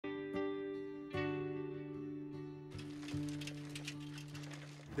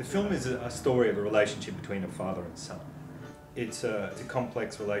The film is a story of a relationship between a father and son. It's a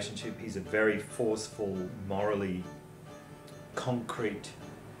complex relationship. He's a very forceful, morally concrete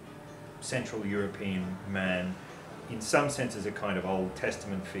Central European man, in some senses a kind of Old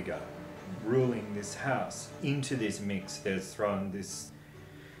Testament figure, ruling this house. Into this mix there's thrown this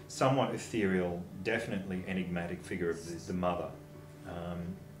somewhat ethereal, definitely enigmatic figure of the mother,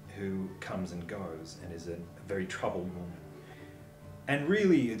 who comes and goes and is a very troubled woman. And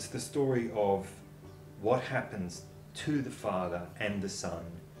really it's the story of what happens to the father and the son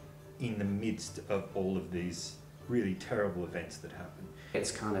in the midst of all of these really terrible events that happen.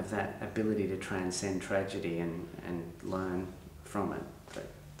 It's kind of that ability to transcend tragedy and learn from it that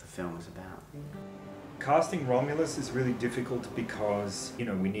the film is about. Casting Romulus is really difficult because, you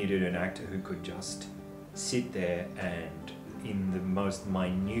know, we needed an actor who could just sit there and, in the most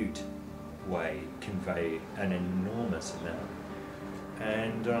minute way, convey an enormous amount.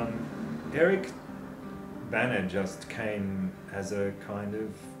 And Eric Bana just came as a kind of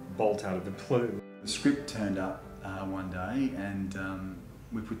bolt out of the blue. The script turned up one day, and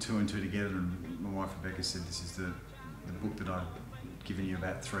we put two and two together, and my wife Rebecca said, this is the book that I'd given you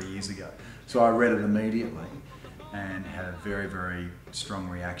about 3 years ago. So I read it immediately and had a very, very strong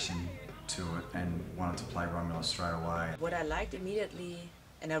reaction to it and wanted to play Romulus straight away. What I liked immediately,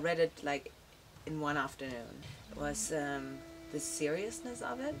 and I read it like in one afternoon, was the seriousness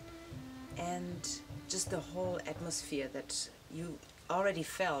of it and just the whole atmosphere that you already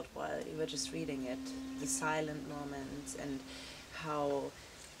felt while you were just reading it. The silent moments and how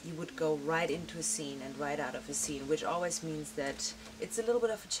you would go right into a scene and right out of a scene, which always means that it's a little bit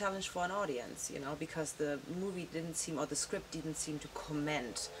of a challenge for an audience, you know, because the movie didn't seem, or the script didn't seem to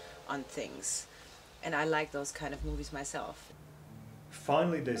comment on things. And I like those kind of movies myself.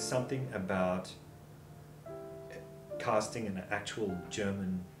 Finally, there's something about casting an actual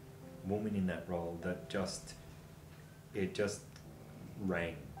German woman in that role that it just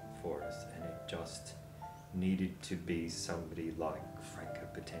rang for us, and it just needed to be somebody like Franca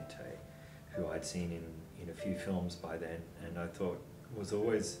Potente, who I'd seen in a few films by then, and I thought was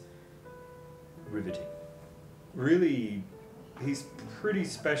always riveting. Really, he's pretty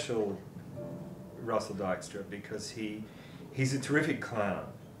special, Russell Dykstra, because he's a terrific clown,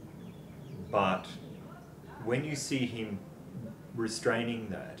 but when you see him restraining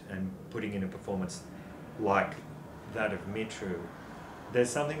that and putting in a performance like that of Mitru,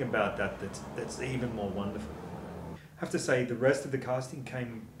 there's something about that that's even more wonderful. I have to say the rest of the casting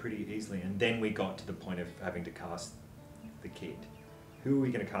came pretty easily, and then we got to the point of having to cast the kid. Who are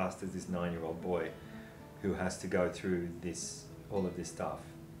we going to cast as this 9-year-old boy who has to go through all of this stuff,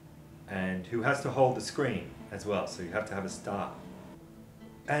 and who has to hold the screen as well, so you have to have a star.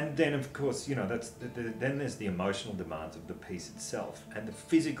 And then of course, you know, then there's the emotional demands of the piece itself and the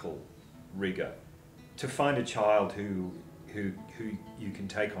physical rigor. To find a child who you can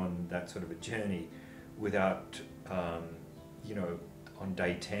take on that sort of a journey without, you know, on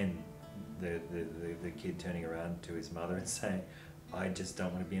day 10, the kid turning around to his mother and saying, I just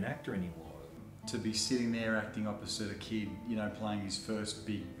don't want to be an actor anymore. To be sitting there acting opposite a kid, you know, playing his first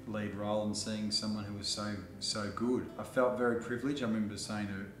big lead role and seeing someone who was so good. I felt very privileged. I remember saying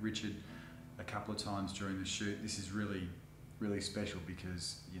to Richard a couple of times during the shoot, this is really, really special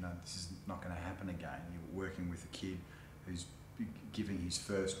because, you know, this is not going to happen again. You're working with a kid who's giving his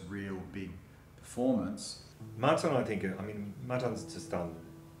first real big performance. Martin, I think, Martin's just done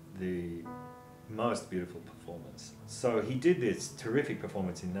the most beautiful performance. So he did this terrific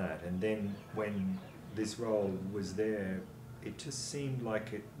performance in that, and then when this role was there, it just seemed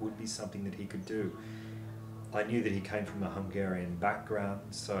like it would be something that he could do. I knew that he came from a Hungarian background,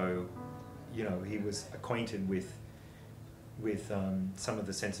 so, you know, he was acquainted with some of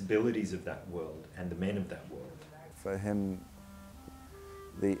the sensibilities of that world and the men of that world. For him,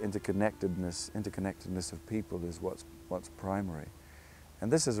 the interconnectedness of people is what's primary.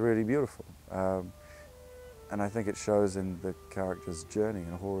 And this is really beautiful. And I think it shows in the character's journey,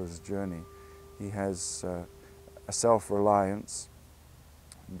 in Horace's journey. He has a self-reliance,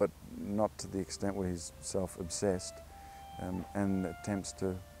 but not to the extent where he's self-obsessed, and attempts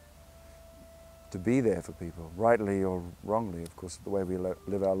to be there for people, rightly or wrongly. Of course, the way we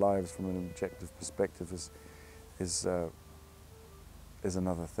live our lives from an objective perspective is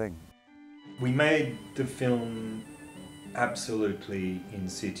another thing. We made the film absolutely in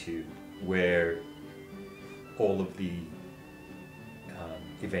situ, where all of the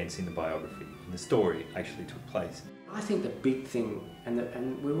events in the biography, in the story, actually took place. I think the big thing,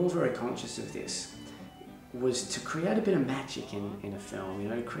 and we're all very conscious of this, was to create a bit of magic in a film, you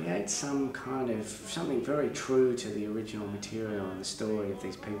know, to create something very true to the original material and the story of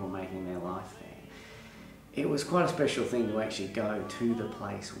these people making their life there. It was quite a special thing to actually go to the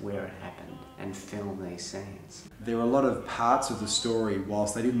place where it happened and film these scenes. There were a lot of parts of the story,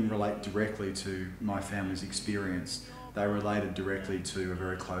 whilst they didn't relate directly to my family's experience, they related directly to a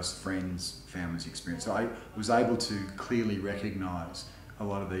very close friend's family's experience. So I was able to clearly recognise a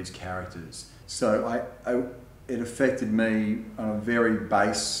lot of these characters. So it affected me on a very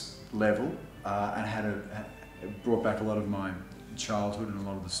base level and it brought back a lot of my childhood and a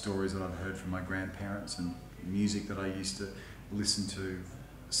lot of the stories that I'd heard from my grandparents and music that I used to listen to.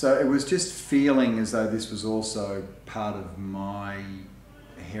 So it was just feeling as though this was also part of my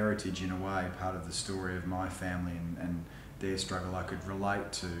heritage in a way, part of the story of my family and their struggle I could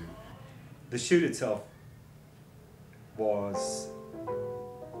relate to. The shoot itself was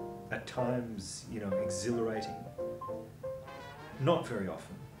at times, you know, exhilarating. Not very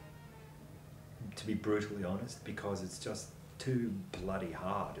often, to be brutally honest, because it's just too bloody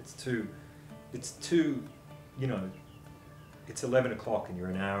hard. It's too, you know, it's 11 o'clock and you're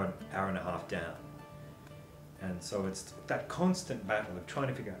an hour and a half down. And so it's that constant battle of trying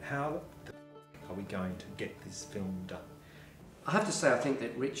to figure out how the are we going to get this film done. I have to say, I think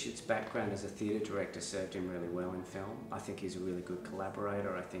that Richard's background as a theatre director served him really well in film. I think he's a really good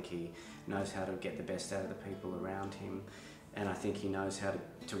collaborator. I think he knows how to get the best out of the people around him, and I think he knows how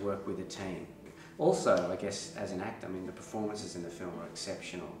to work with a team. Also, I guess as an actor, I mean, the performances in the film are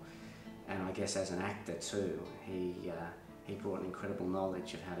exceptional, and I guess as an actor too, he brought an incredible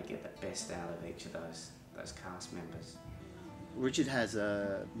knowledge of how to get the best out of each of those cast members. Richard has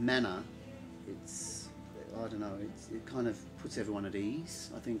a manner. I don't know, it kind of puts everyone at ease,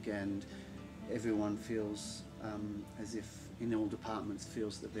 I think, and everyone feels as if in all departments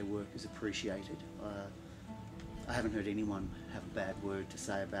feels that their work is appreciated. I haven't heard anyone have a bad word to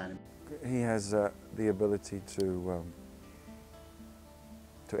say about him. He has the ability to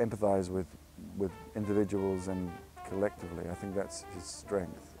empathise with individuals and collectively. I think that's his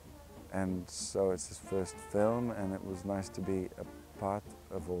strength. And so it's his first film, and it was nice to be a part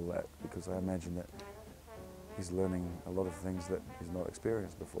of all that, because I imagine that he's learning a lot of things that he's not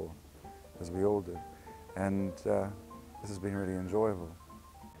experienced before, as we all do. And this has been really enjoyable.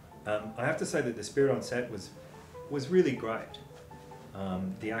 I have to say that the spirit on set was really great.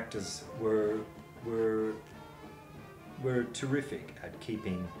 The actors were terrific at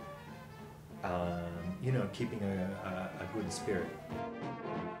keeping, you know, keeping a good spirit.